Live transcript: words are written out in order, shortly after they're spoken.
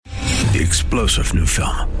The explosive new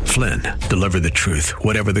film, Flynn, deliver the truth,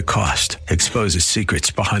 whatever the cost. Exposes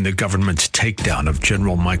secrets behind the government's takedown of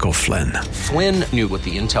General Michael Flynn. Flynn knew what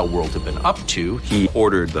the intel world had been up to. He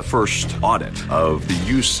ordered the first audit of the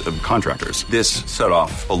use of contractors. This set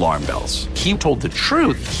off alarm bells. He told the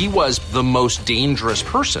truth. He was the most dangerous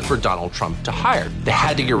person for Donald Trump to hire. They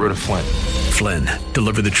had to get rid of Flynn. Flynn,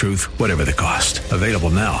 deliver the truth, whatever the cost. Available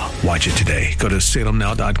now. Watch it today. Go to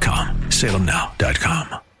salemnow.com.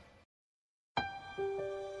 salemnow.com.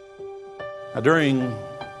 Now, during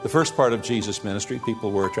the first part of Jesus' ministry,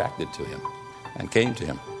 people were attracted to him and came to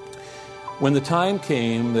him. When the time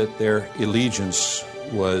came that their allegiance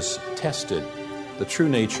was tested, the true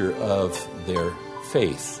nature of their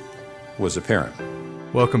faith was apparent.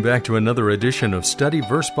 Welcome back to another edition of Study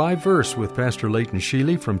Verse by Verse with Pastor Leighton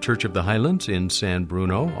Sheely from Church of the Highlands in San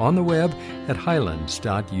Bruno, on the web at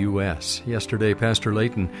highlands.us. Yesterday, Pastor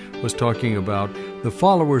Leighton was talking about the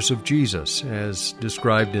followers of Jesus as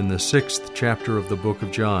described in the 6th chapter of the book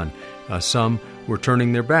of John. Some were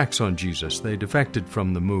turning their backs on Jesus. They defected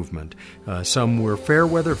from the movement. Some were fair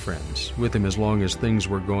weather friends with him as long as things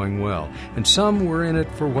were going well. And some were in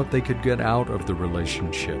it for what they could get out of the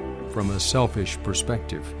relationship from a selfish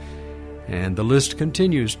perspective. And the list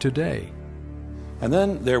continues today. And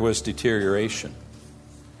then there was deterioration.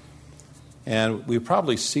 And we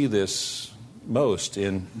probably see this most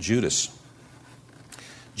in Judas.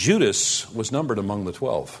 Judas was numbered among the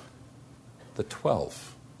 12. The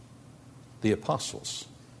 12. The apostles.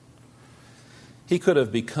 He could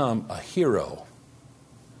have become a hero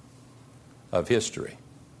of history.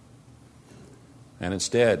 And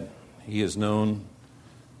instead, he is known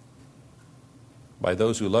by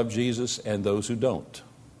those who love Jesus and those who don't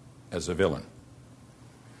as a villain.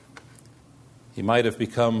 He might have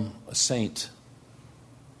become a saint,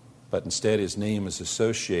 but instead his name is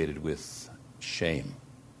associated with shame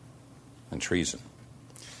and treason.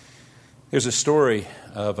 There's a story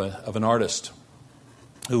of an artist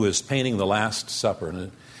who was painting the Last Supper.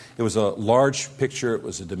 And it was a large picture. It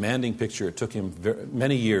was a demanding picture. It took him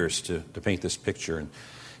many years to paint this picture. And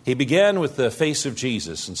he began with the face of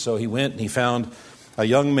Jesus. And so he went and he found a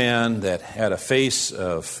young man that had a face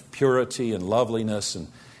of purity and loveliness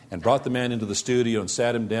and brought the man into the studio and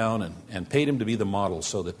sat him down and paid him to be the model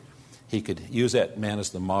so that he could use that man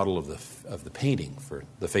as the model of the painting for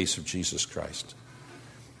the face of Jesus Christ.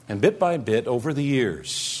 And bit by bit, over the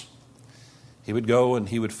years, he would go and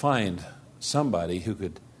he would find somebody who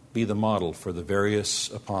could be the model for the various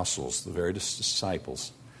apostles, the various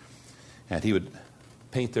disciples. And he would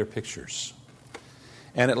paint their pictures.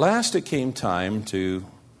 And at last it came time to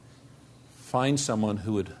find someone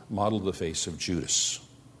who would model the face of Judas.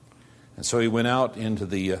 And so he went out into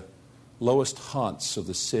the lowest haunts of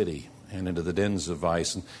the city and into the dens of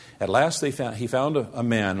vice. And at last he found a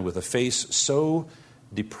man with a face so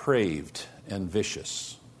depraved and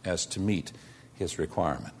vicious as to meet his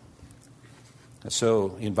requirement. And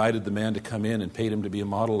so he invited the man to come in and paid him to be a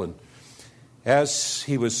model. And as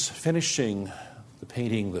he was finishing the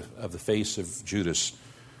painting of the face of Judas,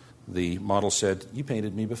 the model said, "You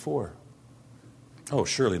painted me before." "Oh,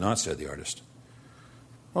 surely not," said the artist.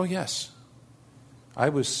 "Oh, yes. I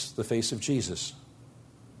was the face of Jesus."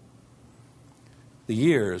 The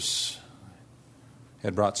years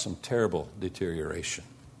had brought some terrible deterioration.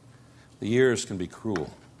 The years can be cruel.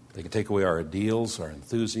 They can take away our ideals, our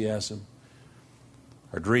enthusiasm,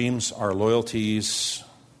 our dreams, our loyalties.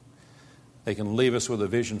 They can leave us with a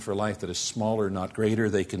vision for life that is smaller, not greater.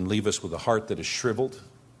 They can leave us with a heart that is shriveled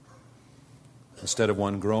instead of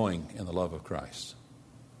one growing in the love of Christ.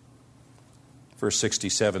 Verse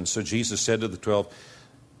 67, so Jesus said to the 12,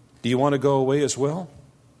 "Do you want to go away as well?"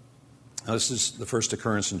 Now, this is the first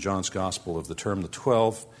occurrence in John's Gospel of the term the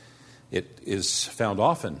 12. It is found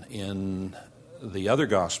often in the other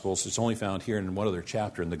Gospels. It's only found here in one other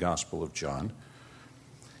chapter in the Gospel of John.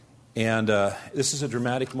 And this is a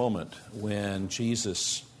dramatic moment when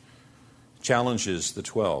Jesus challenges the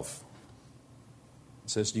 12. He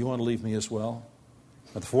says, "Do you want to leave me as well?"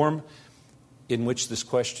 Now, the form in which this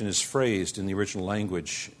question is phrased in the original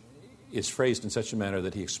language is phrased in such a manner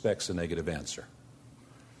that he expects a negative answer.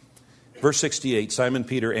 Verse 68, Simon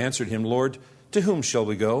Peter answered him, "Lord, to whom shall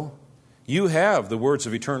we go? You have the words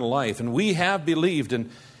of eternal life, and we have believed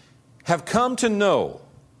and have come to know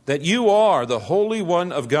that you are the Holy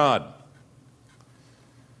One of God."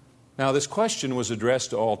 Now, this question was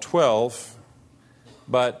addressed to all 12,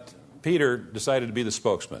 but Peter decided to be the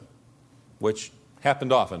spokesman, which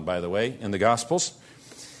happened often, by the way, in the Gospels.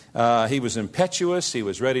 He was impetuous. He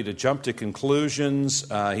was ready to jump to conclusions.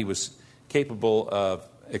 He was capable of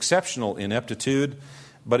exceptional ineptitude.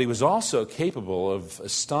 But he was also capable of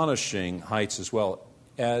astonishing heights as well,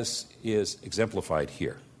 as is exemplified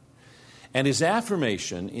here. And his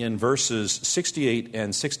affirmation in verses 68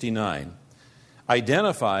 and 69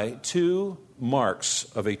 identify two marks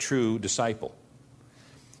of a true disciple.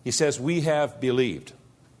 He says, "We have believed."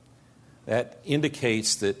 That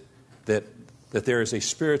indicates that there is a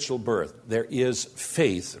spiritual birth. There is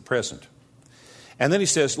faith present. And then he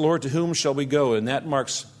says, "Lord, to whom shall we go?" And that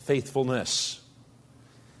marks faithfulness.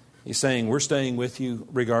 He's saying, we're staying with you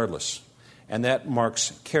regardless. And that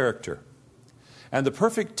marks character. And the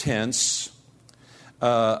perfect tense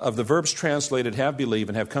of the verbs translated "have believed"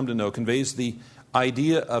 and "have come to know" conveys the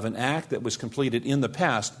idea of an act that was completed in the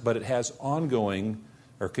past, but it has ongoing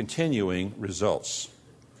or continuing results.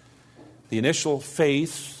 The initial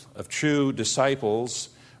faith of true disciples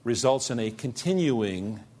results in a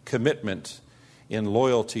continuing commitment in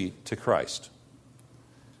loyalty to Christ.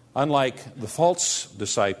 Unlike the false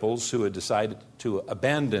disciples who had decided to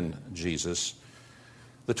abandon Jesus,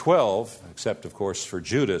 the 12, except of course for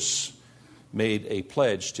Judas, made a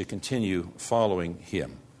pledge to continue following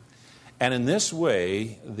him. And in this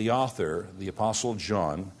way, the author, the Apostle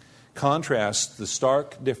John, contrasts the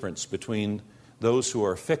stark difference between those who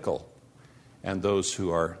are fickle and those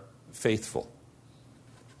who are faithful.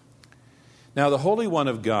 Now, the Holy One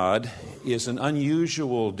of God is an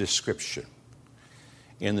unusual description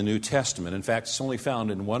in the New Testament. In fact, it's only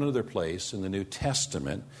found in one other place in the New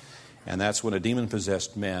Testament, and that's when a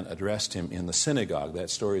demon-possessed man addressed him in the synagogue.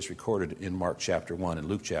 That story is recorded in Mark chapter 1 and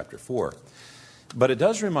Luke chapter 4. But it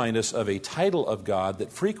does remind us of a title of God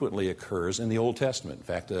that frequently occurs in the Old Testament. In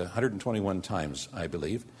fact, 121 times, I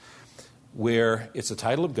believe, where it's a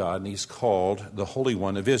title of God, and he's called the Holy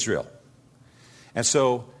One of Israel. And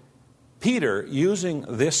so Peter, using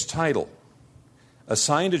this title,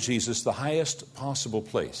 assigned to Jesus the highest possible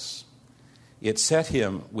place. It set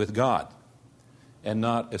him with God and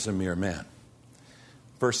not as a mere man.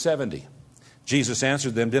 Verse 70, Jesus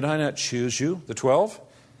answered them, "Did I not choose you, the 12?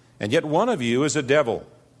 And yet one of you is a devil."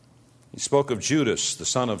 He spoke of Judas, the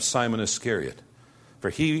son of Simon Iscariot,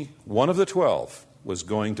 for he, one of the 12, was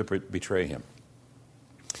going to betray him.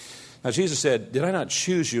 Now Jesus said, "Did I not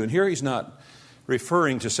choose you?" And here he's not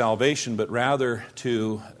referring to salvation, but rather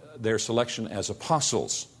to their selection as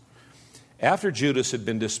apostles. After Judas had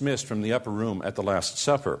been dismissed from the upper room at the Last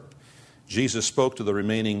Supper, Jesus spoke to the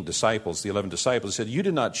remaining disciples, the 11 disciples. He said, "You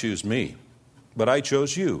did not choose me, but I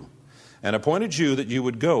chose you, and appointed you that you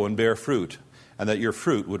would go and bear fruit, and that your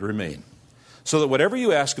fruit would remain, so that whatever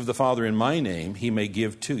you ask of the Father in my name, he may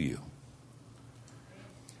give to you."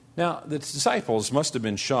 Now, the disciples must have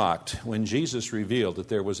been shocked when Jesus revealed that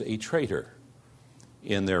there was a traitor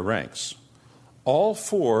in their ranks. All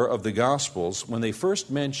four of the Gospels, when they first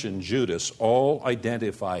mention Judas, all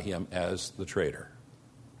identify him as the traitor.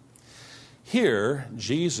 Here,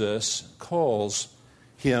 Jesus calls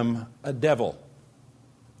him a devil.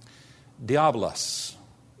 Diabolos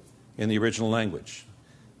in the original language.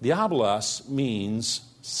 Diabolos means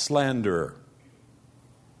slanderer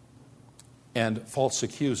and false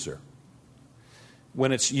accuser.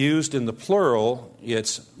 When it's used in the plural,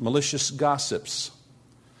 it's malicious gossips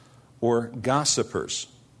or gossipers.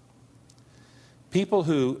 People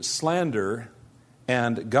who slander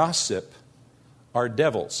and gossip are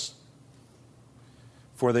devils,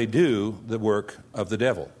 for they do the work of the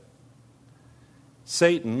devil.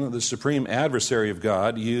 Satan, the supreme adversary of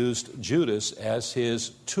God, used Judas as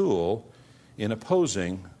his tool in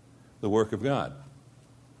opposing the work of God.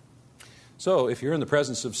 So, if you're in the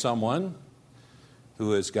presence of someone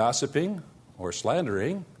who is gossiping or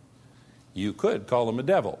slandering, you could call them a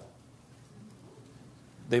devil.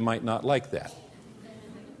 They might not like that.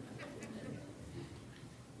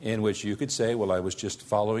 In which you could say, well, I was just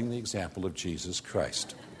following the example of Jesus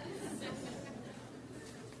Christ.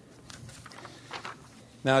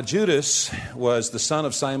 Now, Judas was the son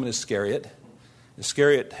of Simon Iscariot.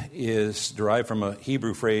 Iscariot is derived from a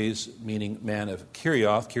Hebrew phrase meaning man of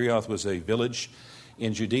Kerioth. Kerioth was a village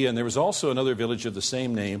in Judea, and there was also another village of the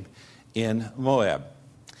same name in Moab.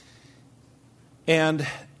 And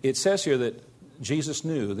it says here that Jesus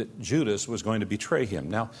knew that Judas was going to betray him.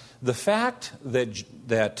 Now, the fact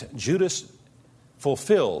that Judas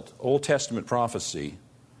fulfilled Old Testament prophecy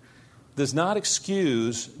does not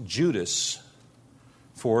excuse Judas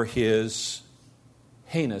for his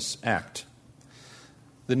heinous act.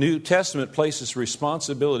 The New Testament places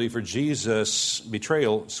responsibility for Jesus'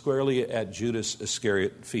 betrayal squarely at Judas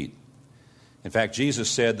Iscariot's feet. In fact, Jesus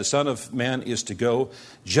said, "The Son of Man is to go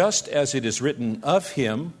just as it is written of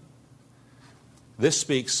him." This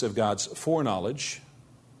speaks of God's foreknowledge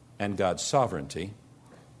and God's sovereignty.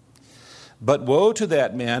 But woe to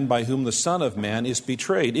that man by whom the Son of Man is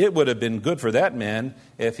betrayed. It would have been good for that man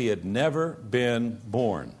if he had never been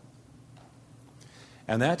born.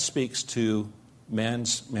 And that speaks to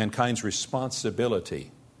mankind's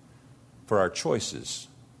responsibility for our choices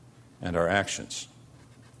and our actions.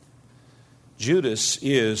 Judas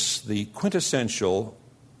is the quintessential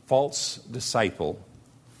false disciple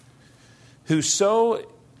who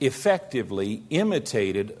so effectively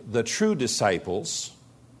imitated the true disciples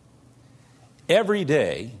every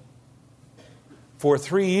day for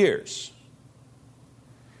 3 years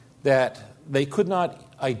that they could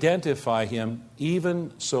not identify him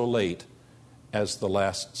even so late as the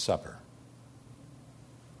Last Supper.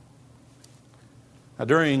 Now,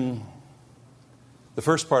 during the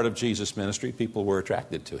first part of Jesus' ministry, people were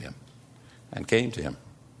attracted to him and came to him.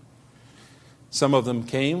 Some of them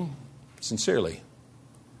came sincerely.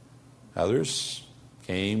 Others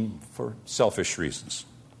came for selfish reasons.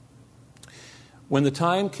 When the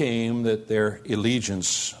time came that their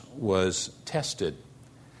allegiance was tested,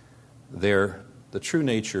 the true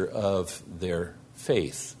nature of their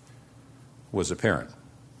faith was apparent.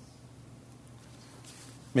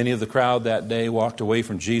 Many of the crowd that day walked away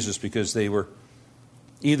from Jesus because they were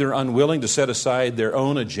either unwilling to set aside their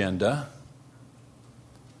own agenda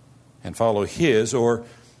and follow his, or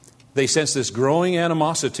they sensed this growing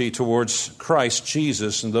animosity towards Christ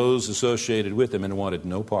Jesus and those associated with him and wanted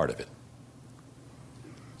no part of it.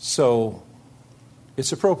 So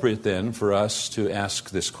it's appropriate then for us to ask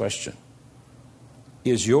this question: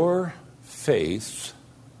 is your faith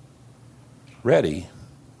ready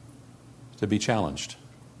to be challenged?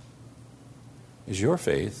 Is your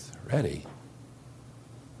faith ready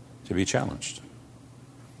to be challenged?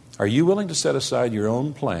 Are you willing to set aside your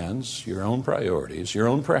own plans, your own priorities, your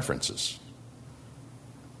own preferences,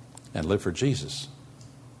 and live for Jesus?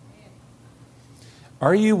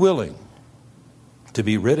 Are you willing to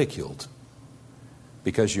be ridiculed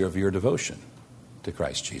because of your devotion to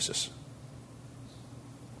Christ Jesus?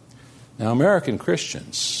 Now, American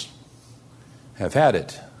Christians have had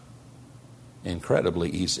it incredibly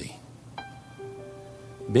easy,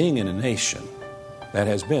 being in a nation that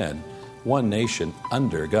has been one nation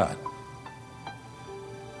under God.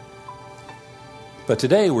 But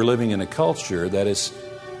today we're living in a culture that is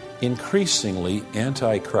increasingly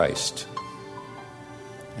anti-Christ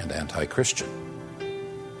and anti-Christian.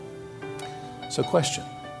 So question: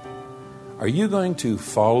 are you going to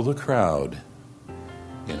follow the crowd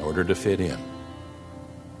in order to fit in?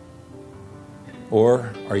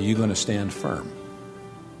 Or are you going to stand firm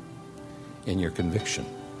in your conviction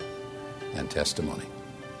and testimony?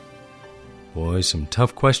 Boy, some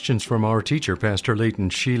tough questions from our teacher, Pastor Leighton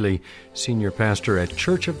Sheely, Senior Pastor at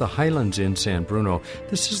Church of the Highlands in San Bruno.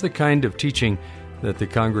 This is the kind of teaching that the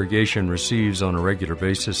congregation receives on a regular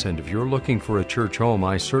basis, and if you're looking for a church home,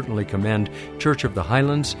 I certainly commend Church of the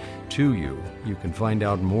Highlands to you. You can find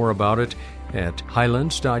out more about it at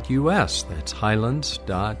highlands.us. That's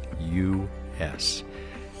highlands.us.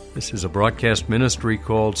 This is a broadcast ministry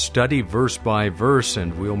called Study Verse by Verse,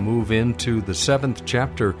 and we'll move into the 7th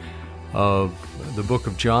chapter of the book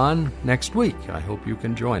of John next week. I hope you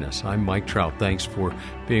can join us. I'm Mike Trout. Thanks for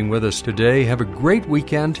being with us today. Have a great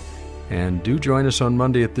weekend, and do join us on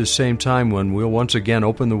Monday at this same time when we'll once again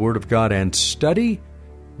open the Word of God and study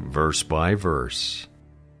verse by verse.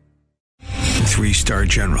 3-star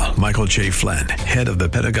General Michael J. Flynn, head of the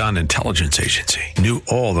Pentagon Intelligence Agency, knew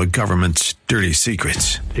all the government's dirty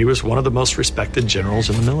secrets. He was one of the most respected generals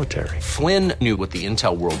in the military. Flynn knew what the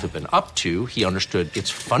intel world had been up to. He understood its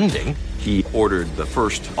funding. He ordered the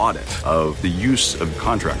first audit of the use of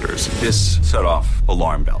contractors. This set off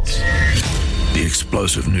alarm bells. The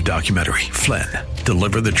explosive new documentary, Flynn,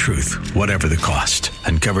 Deliver the Truth, Whatever the Cost,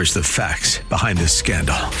 uncovers the facts behind this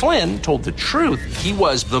scandal. Flynn told the truth. He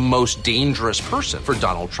was the most dangerous person for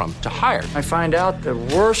Donald Trump to hire. I find out the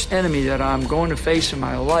worst enemy that I'm going to face in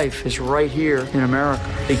my life is right here in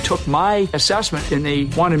America. They took my assessment and they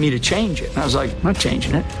wanted me to change it. And I was like, I'm not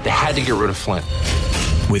changing it. They had to get rid of Flynn.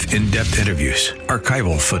 With in-depth interviews,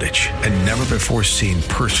 archival footage, and never-before-seen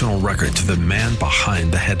personal records of the man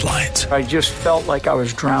behind the headlines. I just felt like I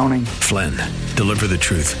was drowning. Flynn, Deliver the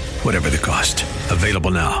Truth, Whatever the Cost.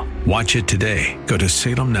 Available now. Watch it today. Go to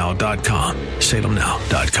salemnow.com.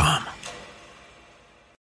 salemnow.com.